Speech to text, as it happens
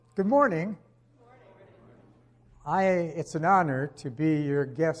Good morning. It's an honor to be your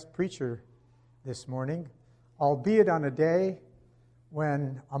guest preacher this morning, albeit on a day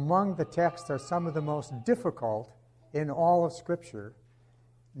when among the texts are some of the most difficult in all of Scripture,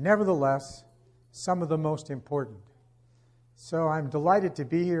 nevertheless, some of the most important. So I'm delighted to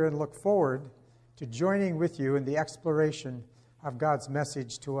be here and look forward to joining with you in the exploration of God's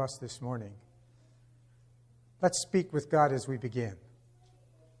message to us this morning. Let's speak with God as we begin.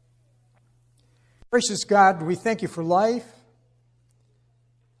 Gracious God, we thank you for life,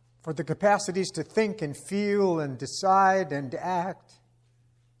 for the capacities to think and feel and decide and act.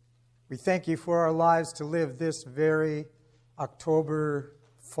 We thank you for our lives to live this very October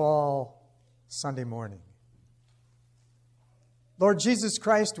fall Sunday morning. Lord Jesus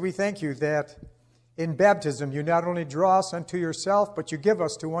Christ, we thank you that in baptism you not only draw us unto yourself, but you give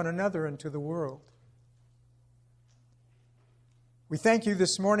us to one another and to the world. We thank you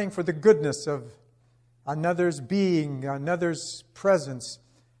this morning for the goodness of another's being, another's presence,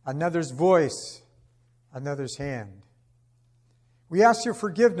 another's voice, another's hand. We ask your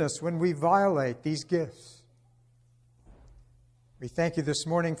forgiveness when we violate these gifts. We thank you this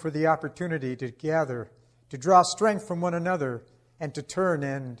morning for the opportunity to gather, to draw strength from one another, and to turn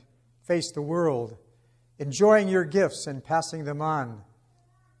and face the world, enjoying your gifts and passing them on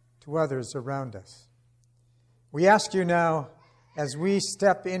to others around us. We ask you now, as we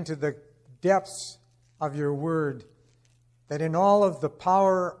step into the depths of your word, that in all of the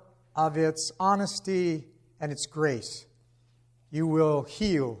power of its honesty and its grace, you will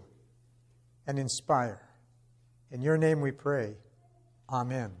heal and inspire. In your name we pray.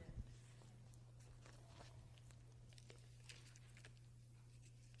 Amen.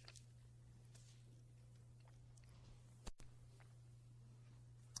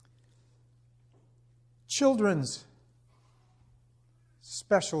 Children's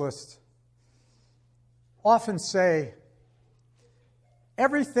specialists often say,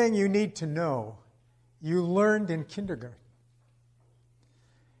 everything you need to know, you learned in kindergarten.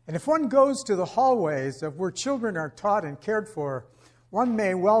 And if one goes to the hallways of where children are taught and cared for, one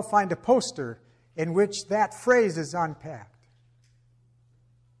may well find a poster in which that phrase is unpacked.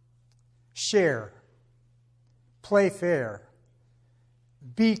 Share, play fair,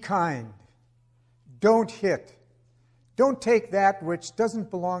 be kind, don't hit, don't take that which doesn't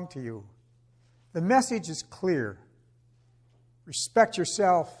belong to you. The message is clear. Respect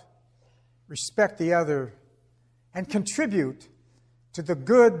yourself, respect the other, and contribute to the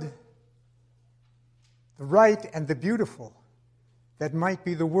good, the right, and the beautiful that might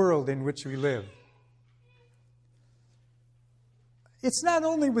be the world in which we live. It's not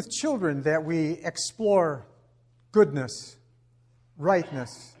only with children that we explore goodness,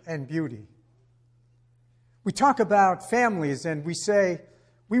 rightness, and beauty. We talk about families and we say,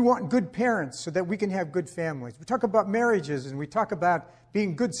 we want good parents so that we can have good families. We talk about marriages and we talk about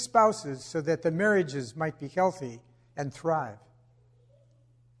being good spouses so that the marriages might be healthy and thrive.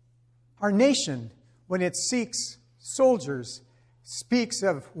 Our nation, when it seeks soldiers, speaks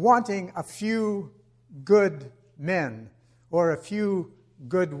of wanting a few good men or a few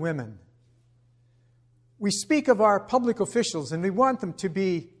good women. We speak of our public officials and we want them to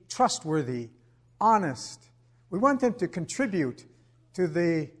be trustworthy, honest. We want them to contribute to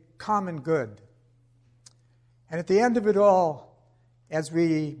the common good. And at the end of it all, as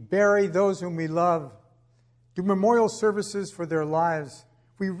we bury those whom we love, do memorial services for their lives,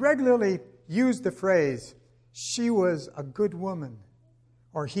 we regularly use the phrase, she was a good woman,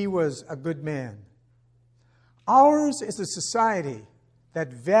 or he was a good man. Ours is a society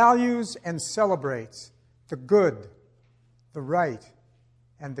that values and celebrates the good, the right,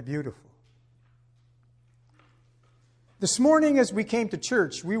 and the beautiful. This morning as we came to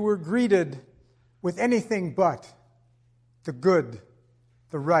church, we were greeted with anything but the good,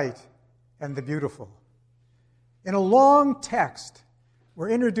 the right, and the beautiful. In a long text,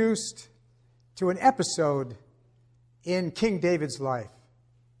 we're introduced to an episode in King David's life.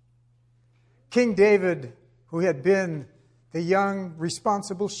 King David, who had been the young,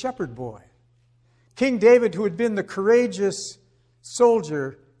 responsible shepherd boy. King David, who had been the courageous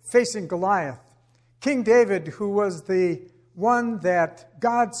soldier facing Goliath. King David, who was the one that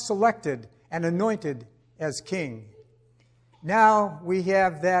God selected and anointed as king. Now we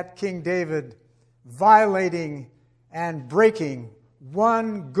have that King David violating and breaking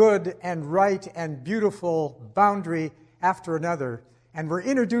one good and right and beautiful boundary after another. And we're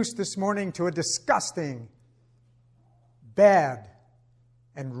introduced this morning to a disgusting, bad,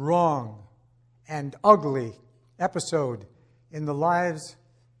 and wrong and ugly episode in the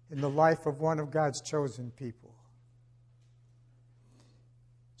life of one of God's chosen people.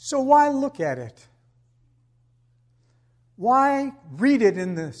 So why look at it? Why read it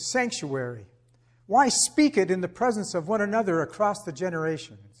in the sanctuary? Why speak it in the presence of one another across the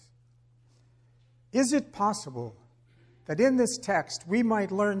generations? Is it possible that in this text we might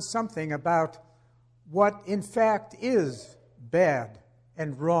learn something about what in fact is bad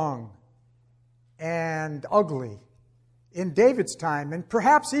and wrong and ugly in David's time, and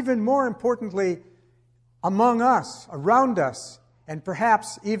perhaps even more importantly, among us, around us, and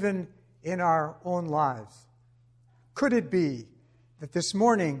perhaps even in our own lives? Could it be that this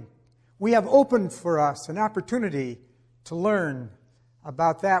morning we have opened for us an opportunity to learn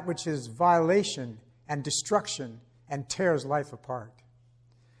about that which is violation and destruction and tears life apart?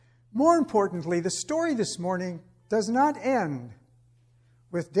 More importantly, the story this morning does not end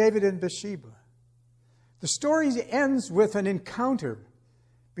with David and Bathsheba. The story ends with an encounter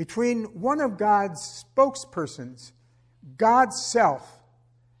between one of God's spokespersons, God's self,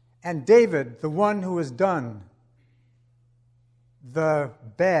 and David, the one who has done the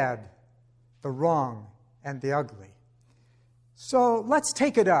bad, the wrong, and the ugly. So let's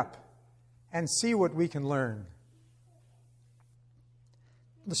take it up and see what we can learn.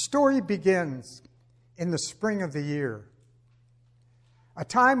 The story begins in the spring of the year, a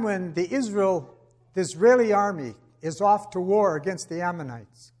time when the Israeli army is off to war against the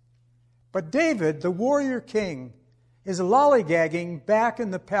Ammonites. But David, the warrior king, is lollygagging back in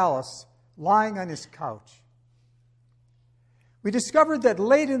the palace, lying on his couch. We discovered that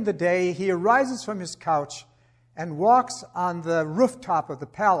late in the day, he arises from his couch and walks on the rooftop of the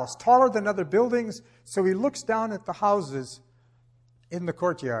palace, taller than other buildings, so he looks down at the houses in the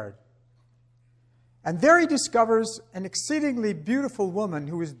courtyard. And there he discovers an exceedingly beautiful woman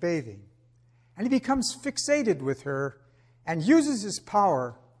who is bathing. And he becomes fixated with her and uses his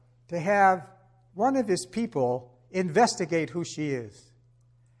power to have one of his people investigate who she is.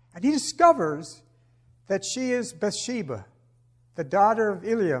 And he discovers that she is Bathsheba, the daughter of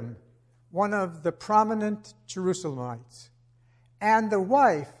Eliam, one of the prominent Jerusalemites, and the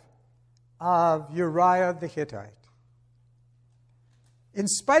wife of Uriah the Hittite. In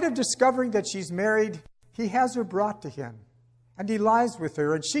spite of discovering that she's married, he has her brought to him, and he lies with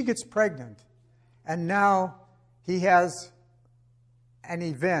her, and she gets pregnant. And now he has an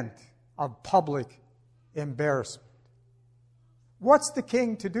event of public embarrassment. What's the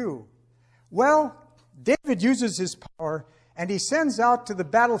king to do? Well, David uses his power, and he sends out to the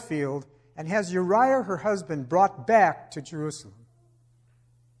battlefield and has Uriah, her husband, brought back to Jerusalem.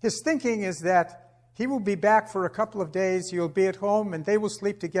 His thinking is that he will be back for a couple of days, he will be at home, and they will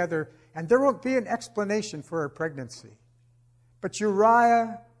sleep together, and there will be an explanation for her pregnancy. But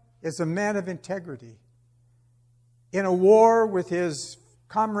Uriah is a man of integrity. In a war with his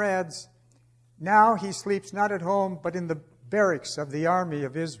comrades, now he sleeps not at home, but in the barracks of the army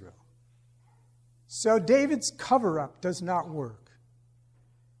of Israel. So David's cover-up does not work.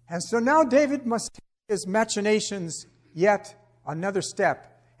 And so now David must take his machinations yet another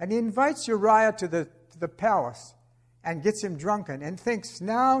step. And he invites Uriah to the palace and gets him drunken and thinks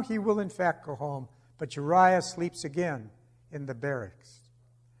now he will in fact go home. But Uriah sleeps again in the barracks.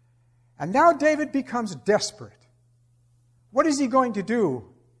 And now David becomes desperate. What is he going to do?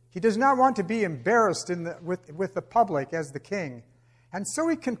 He does not want to be embarrassed with the public as the king. And so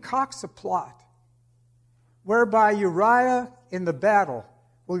he concocts a plot whereby Uriah in the battle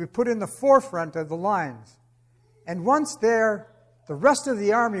will be put in the forefront of the lines. And once there, the rest of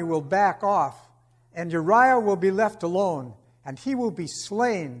the army will back off, and Uriah will be left alone, and he will be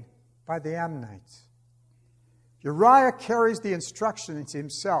slain by the Ammonites. Uriah carries the instructions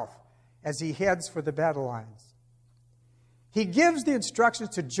himself as he heads for the battle lines. He gives the instructions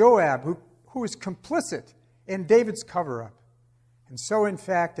to Joab, who is complicit in David's cover-up. And so, in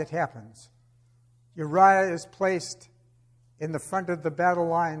fact, it happens. Uriah is placed in the front of the battle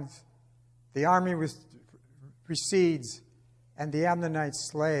lines. The army recedes, and the Ammonites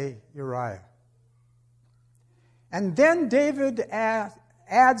slay Uriah. And then David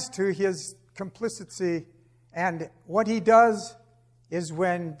adds to his complicity, and what he does is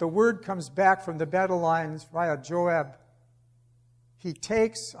when the word comes back from the battle lines via Joab, he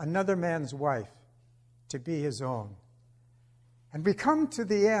takes another man's wife to be his own. And we come to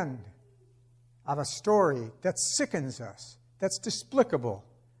the end of a story that sickens us, that's despicable,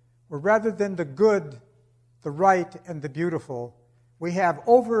 where rather than the good, the right, and the beautiful, we have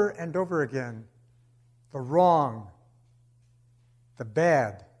over and over again the wrong, the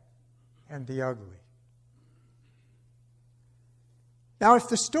bad, and the ugly. Now, if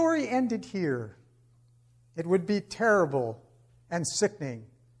the story ended here, it would be terrible and sickening,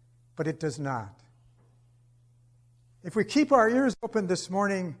 but it does not. If we keep our ears open this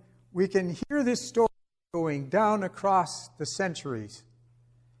morning, we can hear this story going down across the centuries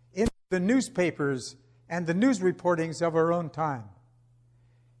in the newspapers and the news reportings of our own time.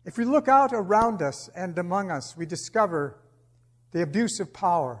 If we look out around us and among us, we discover the abuse of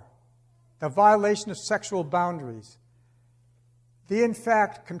power, the violation of sexual boundaries, the, in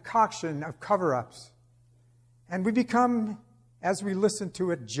fact, concoction of cover-ups. And we become, as we listen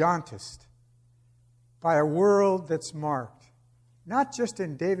to it, jaundiced by a world that's marked, not just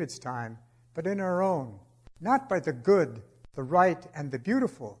in David's time, but in our own, not by the good, the right, and the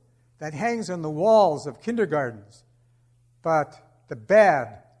beautiful that hangs on the walls of kindergartens, but the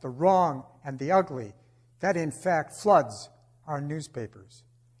bad, the wrong, and the ugly that, in fact, floods our newspapers.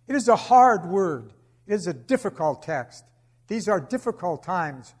 It is a hard word. It is a difficult text. These are difficult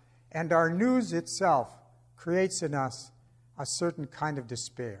times, and our news itself creates in us a certain kind of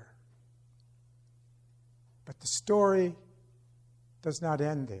despair. But the story does not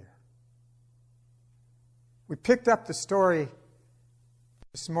end there. We picked up the story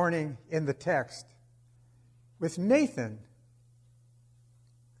this morning in the text with Nathan,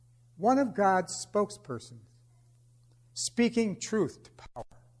 one of God's spokespersons, speaking truth to power.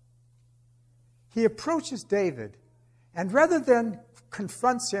 He approaches David, and rather than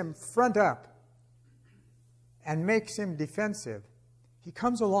confronts him front up and makes him defensive, he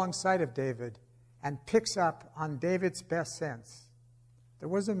comes alongside of David and picks up on David's best sense. There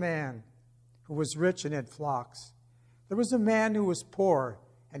was a man who was rich and had flocks. There was a man who was poor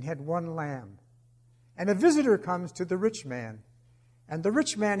and had one lamb. And a visitor comes to the rich man. And the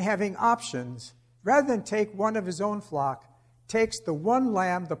rich man, having options, rather than take one of his own flock, takes the one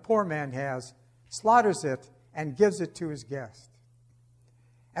lamb the poor man has, slaughters it, and gives it to his guest.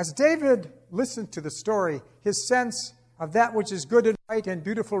 As David listened to the story, his sense of that which is good and right and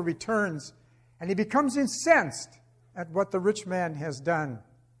beautiful returns, and he becomes incensed at what the rich man has done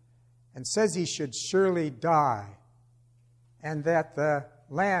and says he should surely die and that the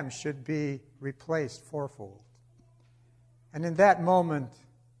lamb should be replaced fourfold. And in that moment,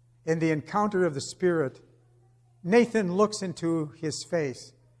 in the encounter of the Spirit, Nathan looks into his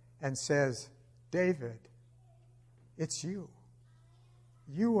face and says, David, it's you.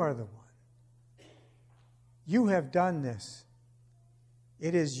 You are the one. You have done this.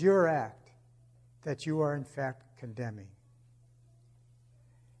 It is your act that you are in fact condemning.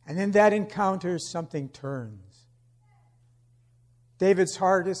 And in that encounter, something turns. David's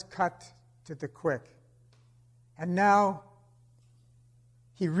heart is cut to the quick. And now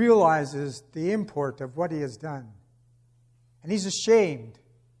he realizes the import of what he has done. And he's ashamed.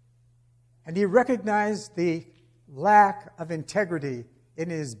 And he recognized the lack of integrity in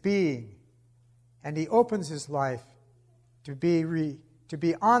his being. And he opens his life to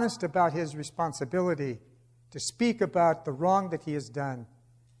be honest about his responsibility, to speak about the wrong that he has done,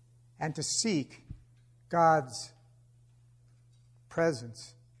 and to seek God's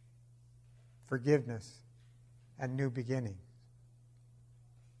presence, forgiveness, and new beginning.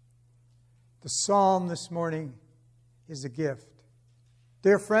 The psalm this morning is a gift.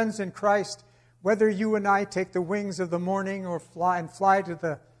 Dear friends in Christ, whether you and I take the wings of the morning or fly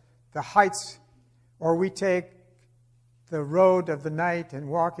to the heights, or we take the road of the night and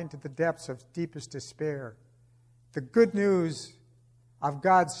walk into the depths of deepest despair, the good news of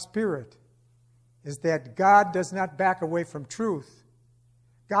God's Spirit is that God does not back away from truth.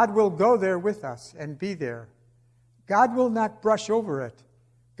 God will go there with us and be there. God will not brush over it.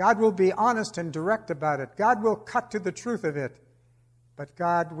 God will be honest and direct about it. God will cut to the truth of it. But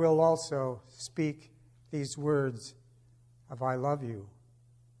God will also speak these words of, I love you.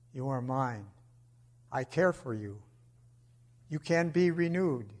 You are mine. I care for you. You can be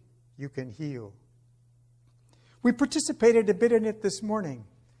renewed. You can heal. We participated a bit in it this morning.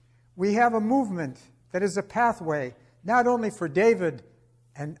 We have a movement that is a pathway, not only for David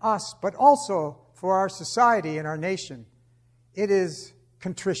and us, but also for our society and our nation. It is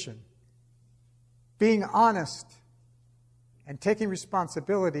contrition, being honest and taking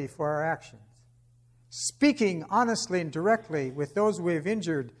responsibility for our actions, speaking honestly and directly with those we have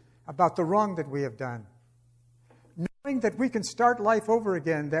injured about the wrong that we have done, knowing that we can start life over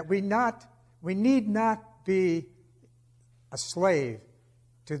again, that we need not be a slave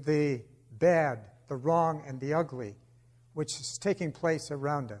to the bad, the wrong, and the ugly, which is taking place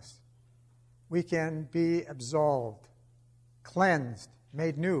around us. We can be absolved, cleansed,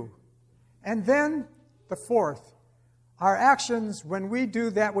 made new. And then the fourth, our actions when we do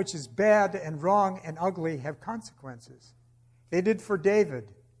that which is bad and wrong and ugly have consequences. They did for David.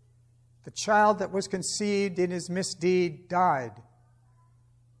 The child that was conceived in his misdeed died.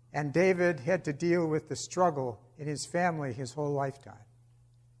 And David had to deal with the struggle in his family his whole lifetime.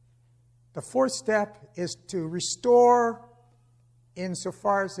 The fourth step is to restore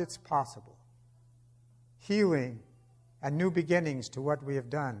insofar as it's possible, healing and new beginnings to what we have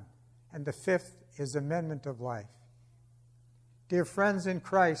done. And the fifth is amendment of life. Dear friends in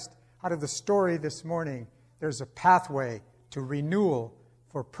Christ, out of the story this morning, there's a pathway to renewal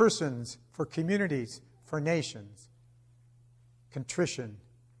for persons, for communities, for nations. Contrition,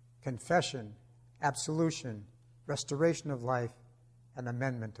 confession, absolution, restoration of life, and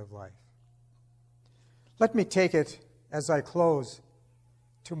amendment of life. Let me take it, as I close,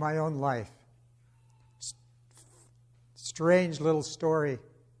 to my own life. Strange little story.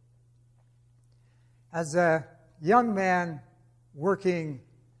 As a young man working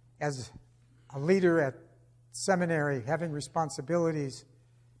as a leader at seminary, having responsibilities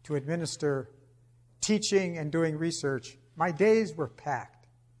to administer, teaching and doing research, my days were packed.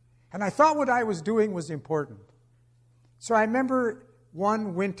 And I thought what I was doing was important. So I remember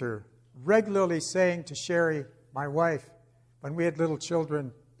one winter regularly saying to Sherry, my wife, when we had little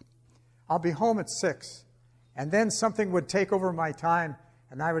children, I'll be home at 6. And then something would take over my time,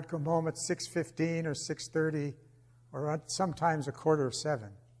 and I would come home at 6:15 or 6:30, or sometimes a 6:45.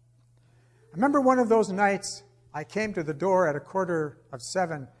 I remember one of those nights, I came to the door at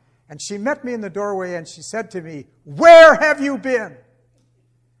 6:45, and she met me in the doorway, and she said to me, "Where have you been?"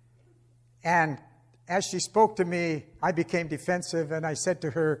 And as she spoke to me, I became defensive, and I said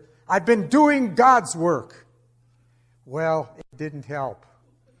to her, "I've been doing God's work." Well, it didn't help.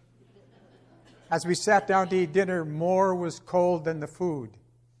 As we sat down to eat dinner, more was cold than the food.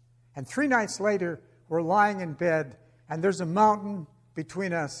 And 3 nights later, we're lying in bed, and there's a mountain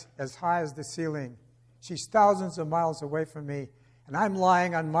between us as high as the ceiling. She's thousands of miles away from me, and I'm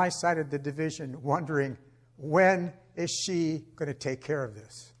lying on my side of the division wondering, when is she going to take care of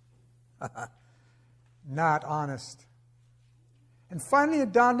this? Not honest. And finally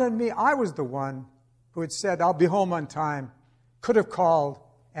it dawned on me, I was the one who had said, "I'll be home on time," could have called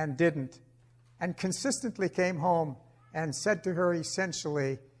and didn't, and consistently came home and said to her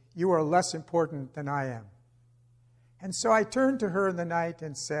essentially, "You are less important than I am." And so I turned to her in the night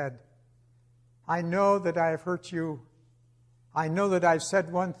and said, "I know that I have hurt you. I know that I've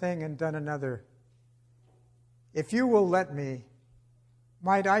said one thing and done another. If you will let me,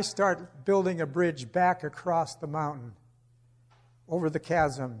 might I start building a bridge back across the mountain, over the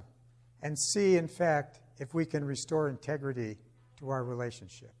chasm, and see, in fact, if we can restore integrity to our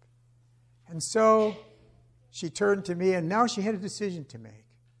relationship." And so she turned to me, and now she had a decision to make.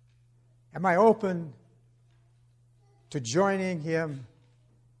 Am I open to joining him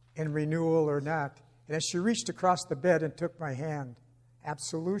in renewal or not? And as she reached across the bed and took my hand,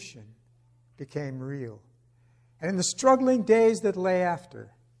 absolution became real. And in the struggling days that lay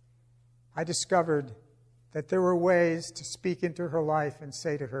after, I discovered that there were ways to speak into her life and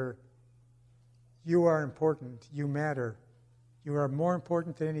say to her, "You are important. You matter. You are more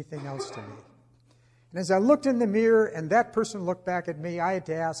important than anything else to me." And as I looked in the mirror and that person looked back at me, I had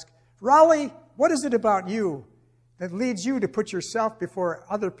to ask, "Raleigh, what is it about you that leads you to put yourself before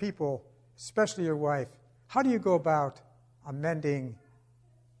other people, especially your wife? How do you go about amending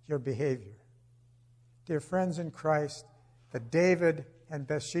your behavior?" Dear friends in Christ, the David and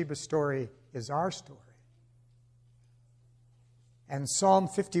Bathsheba story is our story. And Psalm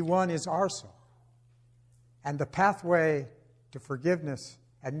 51 is our song. And the pathway to forgiveness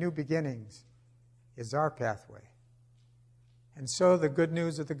and new beginnings is our pathway. And so the good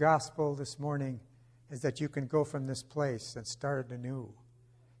news of the gospel this morning is that you can go from this place and start anew.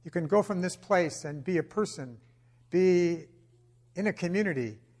 You can go from this place and be a person, be in a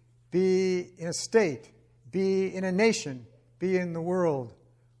community, be in a state, be in a nation, be in the world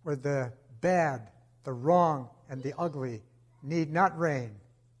where the bad, the wrong, and the ugly need not reign,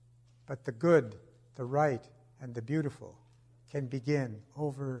 but the good, the right, and the beautiful can begin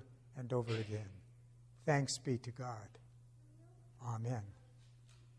over and over again. Thanks be to God. Amen.